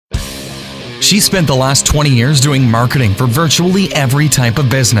She spent the last 20 years doing marketing for virtually every type of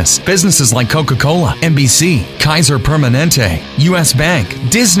business. Businesses like Coca-Cola, NBC, Kaiser Permanente, US Bank,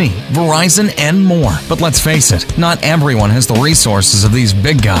 Disney, Verizon, and more. But let's face it, not everyone has the resources of these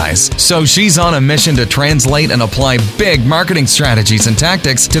big guys. So she's on a mission to translate and apply big marketing strategies and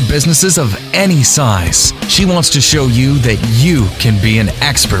tactics to businesses of any size. She wants to show you that you can be an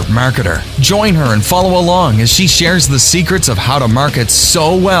expert marketer. Join her and follow along as she shares the secrets of how to market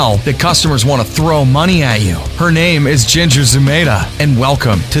so well that customers want to throw money at you. Her name is Ginger Zumeda, and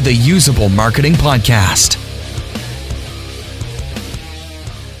welcome to the Usable Marketing Podcast.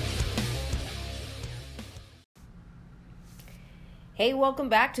 Hey, welcome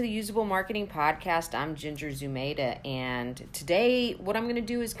back to the Usable Marketing Podcast. I'm Ginger Zumeda, and today what I'm going to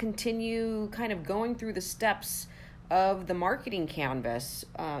do is continue kind of going through the steps of the marketing canvas.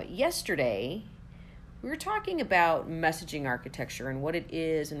 Yesterday, we were talking about messaging architecture and what it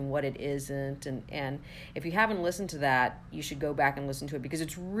is and what it isn't, and if you haven't listened to that, you should go back and listen to it because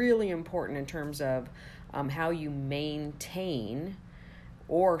it's really important in terms of how you maintain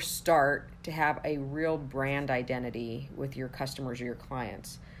or start to have a real brand identity with your customers or your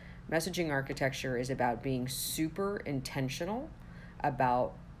clients. Messaging architecture is about being super intentional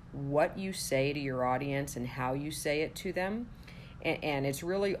about what you say to your audience and how you say it to them. And it's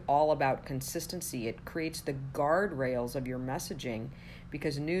really all about consistency. It creates the guardrails of your messaging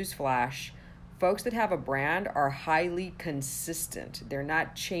because newsflash, folks that have a brand are highly consistent. They're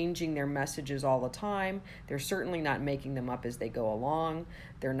not changing their messages all the time. They're certainly not making them up as they go along.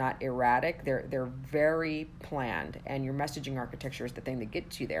 They're not erratic. They're very planned, and your messaging architecture is the thing that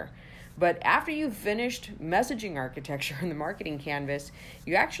gets you there. But after you've finished messaging architecture in the marketing canvas,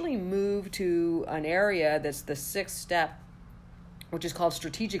 you actually move to an area that's the sixth step, which is called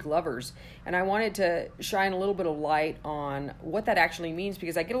strategic levers. And I wanted to shine a little bit of light on what that actually means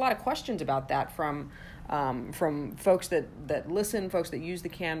because I get a lot of questions about that from folks that listen, folks that use the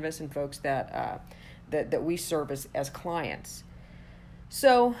canvas, and folks that we serve as clients.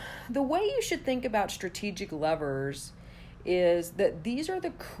 So the way you should think about strategic levers is that these are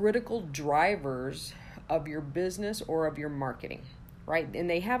the critical drivers of your business or of your marketing, right? And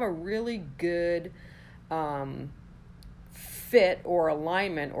they have a really good fit or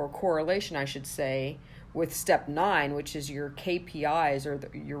alignment or correlation, I should say, with step 9, which is your KPIs or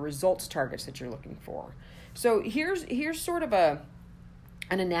your results targets that you're looking for. So here's sort of an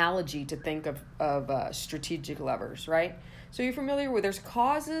analogy to think of strategic levers, right? So you're familiar with there's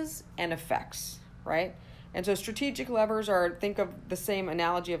causes and effects, right? And so strategic levers think of the same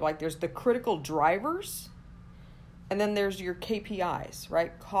analogy of like there's the critical drivers and then there's your KPIs,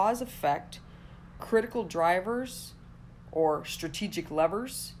 right? Cause, effect, critical drivers, or strategic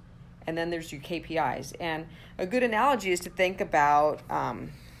levers, and then there's your KPIs. And a good analogy is to think about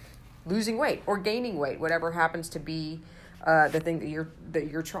losing weight or gaining weight, whatever happens to be the thing that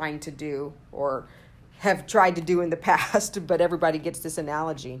you're trying to do or have tried to do in the past, but everybody gets this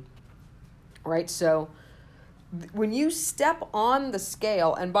analogy, right? So when you step on the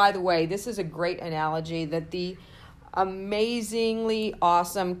scale, and by the way, this is a great analogy that the amazingly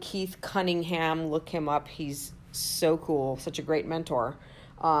awesome Keith Cunningham, look him up, he's so cool, such a great mentor,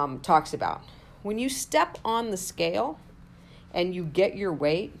 talks about. When you step on the scale and you get your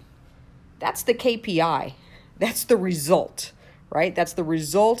weight, that's the KPI. That's the result, right? That's the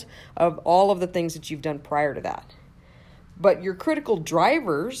result of all of the things that you've done prior to that. But your critical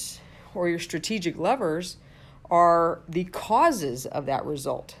drivers or your strategic levers are the causes of that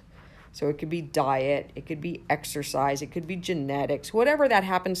result. So it could be diet, it could be exercise, it could be genetics, whatever that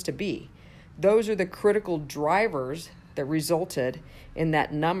happens to be. Those are the critical drivers that resulted in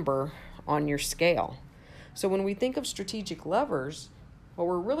that number on your scale. So when we think of strategic levers, what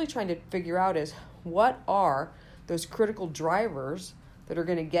we're really trying to figure out is what are those critical drivers that are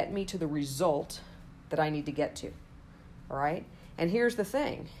going to get me to the result that I need to get to, all right? And here's the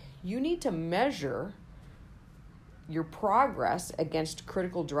thing. You need to measure your progress against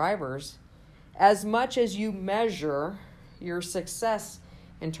critical drivers as much as you measure your success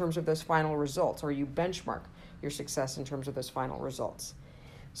in terms of those final results, or you benchmark your success in terms of those final results.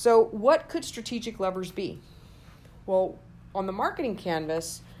 So what could strategic levers be? Well, on the marketing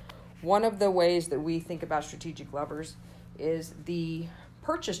canvas, one of the ways that we think about strategic levers is the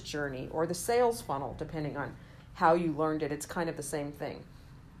purchase journey or the sales funnel, depending on how you learned it. It's kind of the same thing.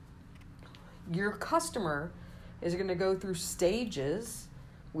 Your customer is going to go through stages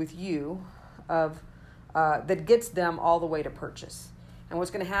with you of that gets them all the way to purchase. And what's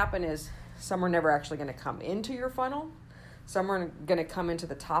going to happen is some are never actually going to come into your funnel. Some are going to come into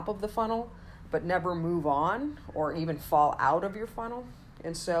the top of the funnel, but never move on or even fall out of your funnel.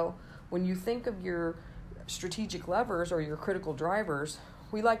 And so when you think of your strategic levers or your critical drivers,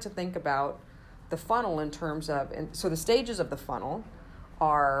 we like to think about the funnel in terms of, and so the stages of the funnel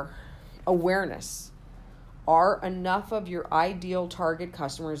are awareness. Are enough of your ideal target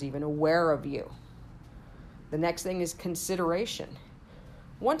customers even aware of you? The next thing is consideration.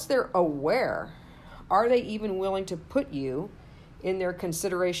 Once they're aware, are they even willing to put you in their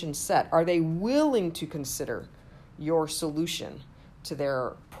consideration set? Are they willing to consider your solution to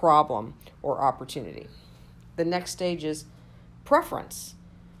their problem or opportunity? The next stage is preference.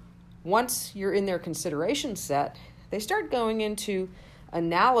 Once you're in their consideration set, they start going into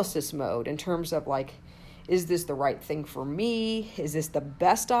analysis mode in terms of like, is this the right thing for me? Is this the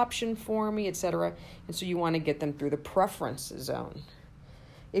best option for me, etc.? And so you want to get them through the preference zone.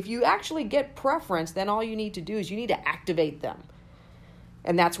 If you actually get preference, then all you need to do is you need to activate them.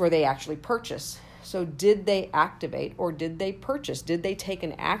 And that's where they actually purchase. So did they activate or did they purchase? Did they take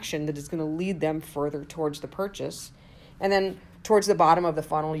an action that is going to lead them further towards the purchase? And then towards the bottom of the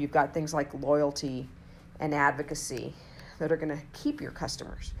funnel, you've got things like loyalty and advocacy that are going to keep your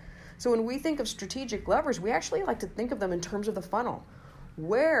customers. So when we think of strategic levers, we actually like to think of them in terms of the funnel.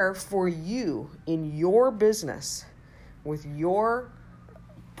 Where for you in your business, with your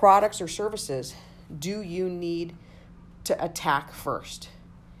products or services, do you need to attack first?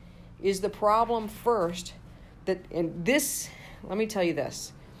 Is the problem first that, and this, let me tell you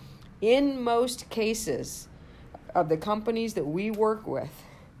this, in most cases of the companies that we work with,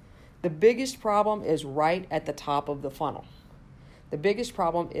 the biggest problem is right at the top of the funnel. The biggest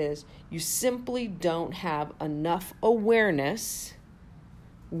problem is you simply don't have enough awareness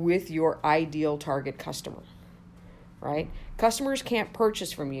with your ideal target customer, right? Customers can't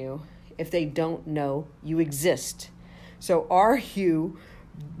purchase from you if they don't know you exist. So are you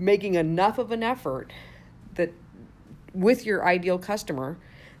making enough of an effort that with your ideal customer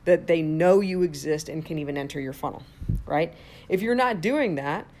that they know you exist and can even enter your funnel, right? If you're not doing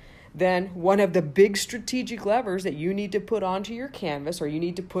that, then one of the big strategic levers that you need to put onto your canvas or you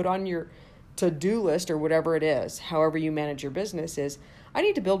need to put on your to-do list or whatever it is, however you manage your business, is I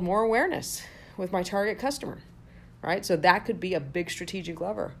need to build more awareness with my target customer, right? So that could be a big strategic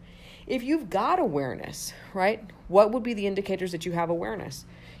lever. If you've got awareness, right, what would be the indicators that you have awareness?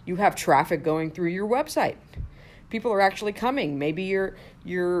 You have traffic going through your website. People are actually coming. Maybe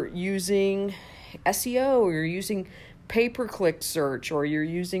you're using SEO, or you're using pay-per-click search, or you're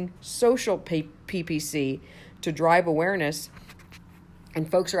using social PPC to drive awareness, and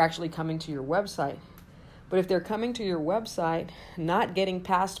folks are actually coming to your website. But if they're coming to your website, not getting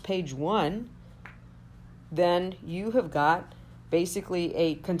past page 1, then you have got basically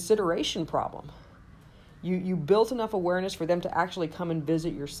a consideration problem. You built enough awareness for them to actually come and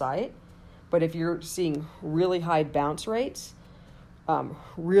visit your site, but if you're seeing really high bounce rates,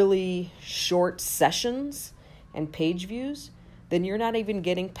 really short sessions, and page views, then you're not even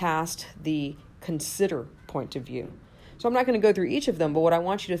getting past the consider point of view. So I'm not going to go through each of them, but what I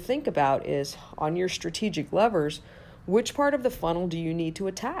want you to think about is on your strategic levers, which part of the funnel do you need to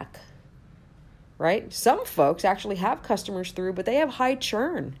attack, right? Some folks actually have customers through, but they have high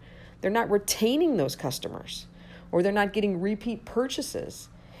churn. They're not retaining those customers, or they're not getting repeat purchases.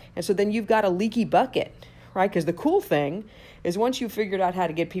 And so then you've got a leaky bucket, right? Because the cool thing is once you've figured out how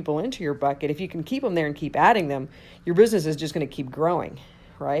to get people into your bucket, if you can keep them there and keep adding them, your business is just going to keep growing,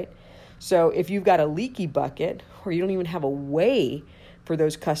 right? So if you've got a leaky bucket, or you don't even have a way for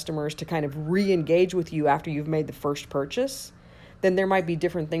those customers to kind of re-engage with you after you've made the first purchase, then there might be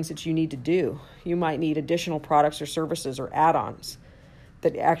different things that you need to do. You might need additional products or services or add-ons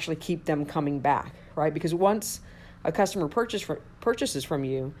that actually keep them coming back, right? Because once a customer purchases from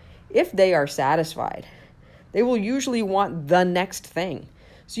you, if they are satisfied, they will usually want the next thing.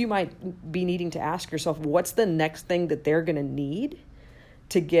 So you might be needing to ask yourself, what's the next thing that they're going to need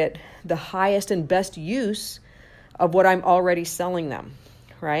to get the highest and best use of what I'm already selling them,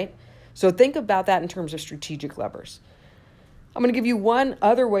 right? So think about that in terms of strategic levers. I'm going to give you one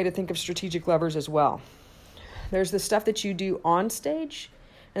other way to think of strategic levers as well. There's the stuff that you do on stage,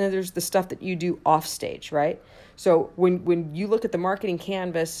 and then there's the stuff that you do off stage, right? So when you look at the marketing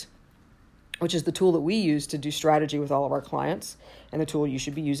canvas, which is the tool that we use to do strategy with all of our clients, and the tool you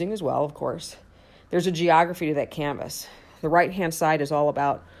should be using as well, of course, there's a geography to that canvas. The right-hand side is all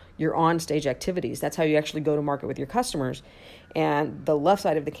about your on-stage activities. That's how you actually go to market with your customers. And the left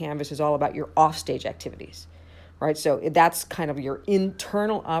side of the canvas is all about your off-stage activities, right? So that's kind of your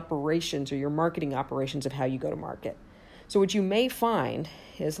internal operations or your marketing operations of how you go to market. So what you may find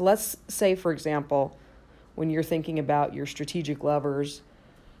is, let's say, for example, when you're thinking about your strategic levers,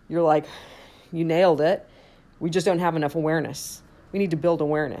 you're like, you nailed it. We just don't have enough awareness. We need to build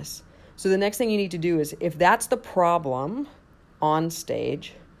awareness. So the next thing you need to do is, if that's the problem on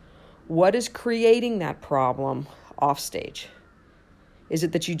stage, what is creating that problem off stage? Is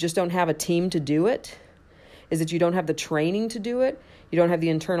it that you just don't have a team to do it? Is it you don't have the training to do it? You don't have the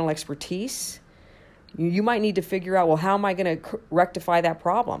internal expertise? You might need to figure out, well, how am I going to rectify that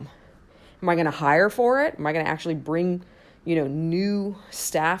problem? Am I going to hire for it? Am I going to actually bring, new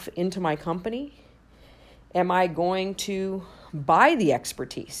staff into my company? Am I going to buy the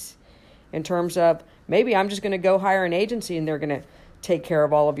expertise in terms of, maybe I'm just going to go hire an agency and they're going to take care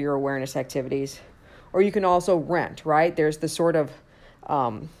of all of your awareness activities? Or you can also rent, right? There's the sort of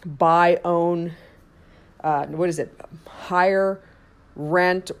buy, own, hire,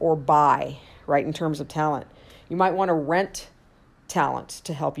 rent, or buy, right, in terms of talent. You might want to rent talent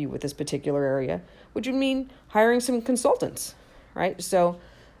to help you with this particular area, which would mean hiring some consultants, right? So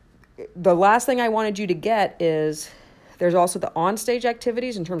the last thing I wanted you to get is there's also the on-stage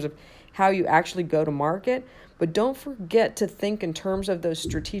activities in terms of how you actually go to market, but don't forget to think in terms of those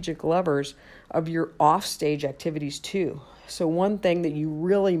strategic levers of your off-stage activities too. So one thing that you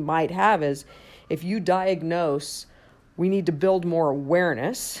really might have is, if you diagnose we need to build more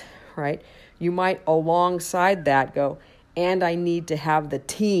awareness, right? You might alongside that go, and I need to have the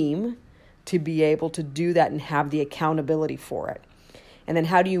team to be able to do that and have the accountability for it. And then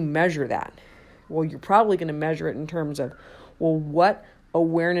how do you measure that? Well, you're probably going to measure it in terms of, well, what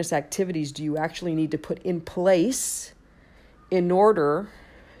awareness activities do you actually need to put in place in order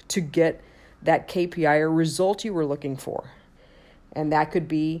to get that KPI or result you were looking for? And that could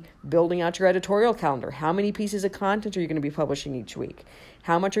be building out your editorial calendar. How many pieces of content are you going to be publishing each week?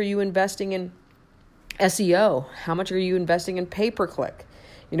 How much are you investing in SEO? How much are you investing in pay-per-click?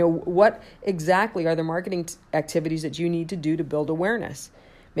 What exactly are the marketing activities that you need to do to build awareness?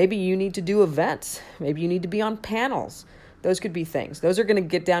 Maybe you need to do events. Maybe you need to be on panels. Those could be things. Those are going to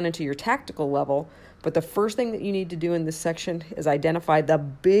get down into your tactical level. But the first thing that you need to do in this section is identify the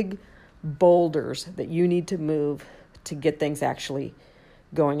big boulders that you need to move to get things actually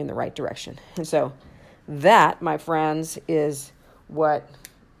going in the right direction. And so that, my friends, is what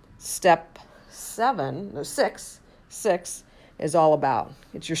step 6 is all about.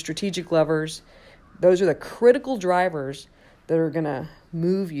 It's your strategic levers. Those are the critical drivers that are going to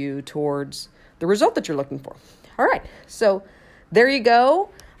move you towards the result that you're looking for. All right, so there you go.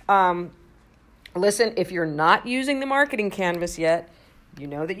 Listen, if you're not using the marketing canvas yet, you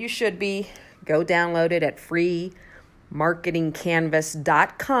know that you should be. Go download it at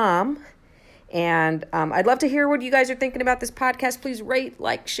freemarketingcanvas.com. And I'd love to hear what you guys are thinking about this podcast. Please rate,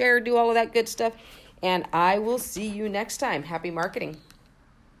 like, share, do all of that good stuff. And I will see you next time. Happy marketing.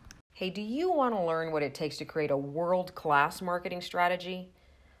 Hey, do you want to learn what it takes to create a world-class marketing strategy?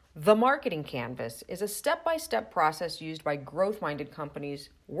 The Marketing Canvas is a step-by-step process used by growth-minded companies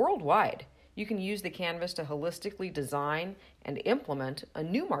worldwide. You can use the canvas to holistically design and implement a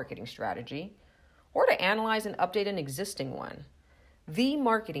new marketing strategy, or to analyze and update an existing one. The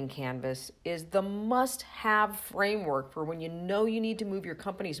Marketing Canvas is the must-have framework for when you know you need to move your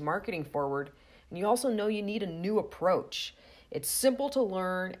company's marketing forward, and you also know you need a new approach. It's simple to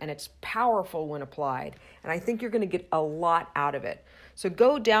learn, and it's powerful when applied, and I think you're going to get a lot out of it. So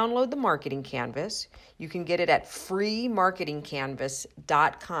go download the Marketing Canvas. You can get it at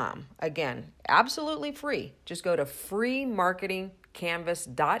freemarketingcanvas.com. Again, absolutely free. Just go to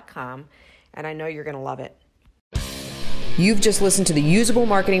freemarketingcanvas.com, and I know you're going to love it. You've just listened to the Usable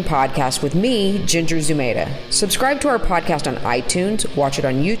Marketing Podcast with me, Ginger Zumeda. Subscribe to our podcast on iTunes, watch it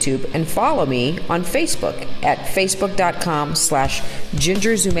on YouTube, and follow me on Facebook at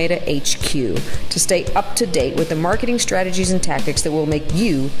facebook.com/GingerZumedaHQ to stay up to date with the marketing strategies and tactics that will make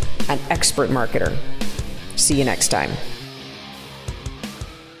you an expert marketer. See you next time.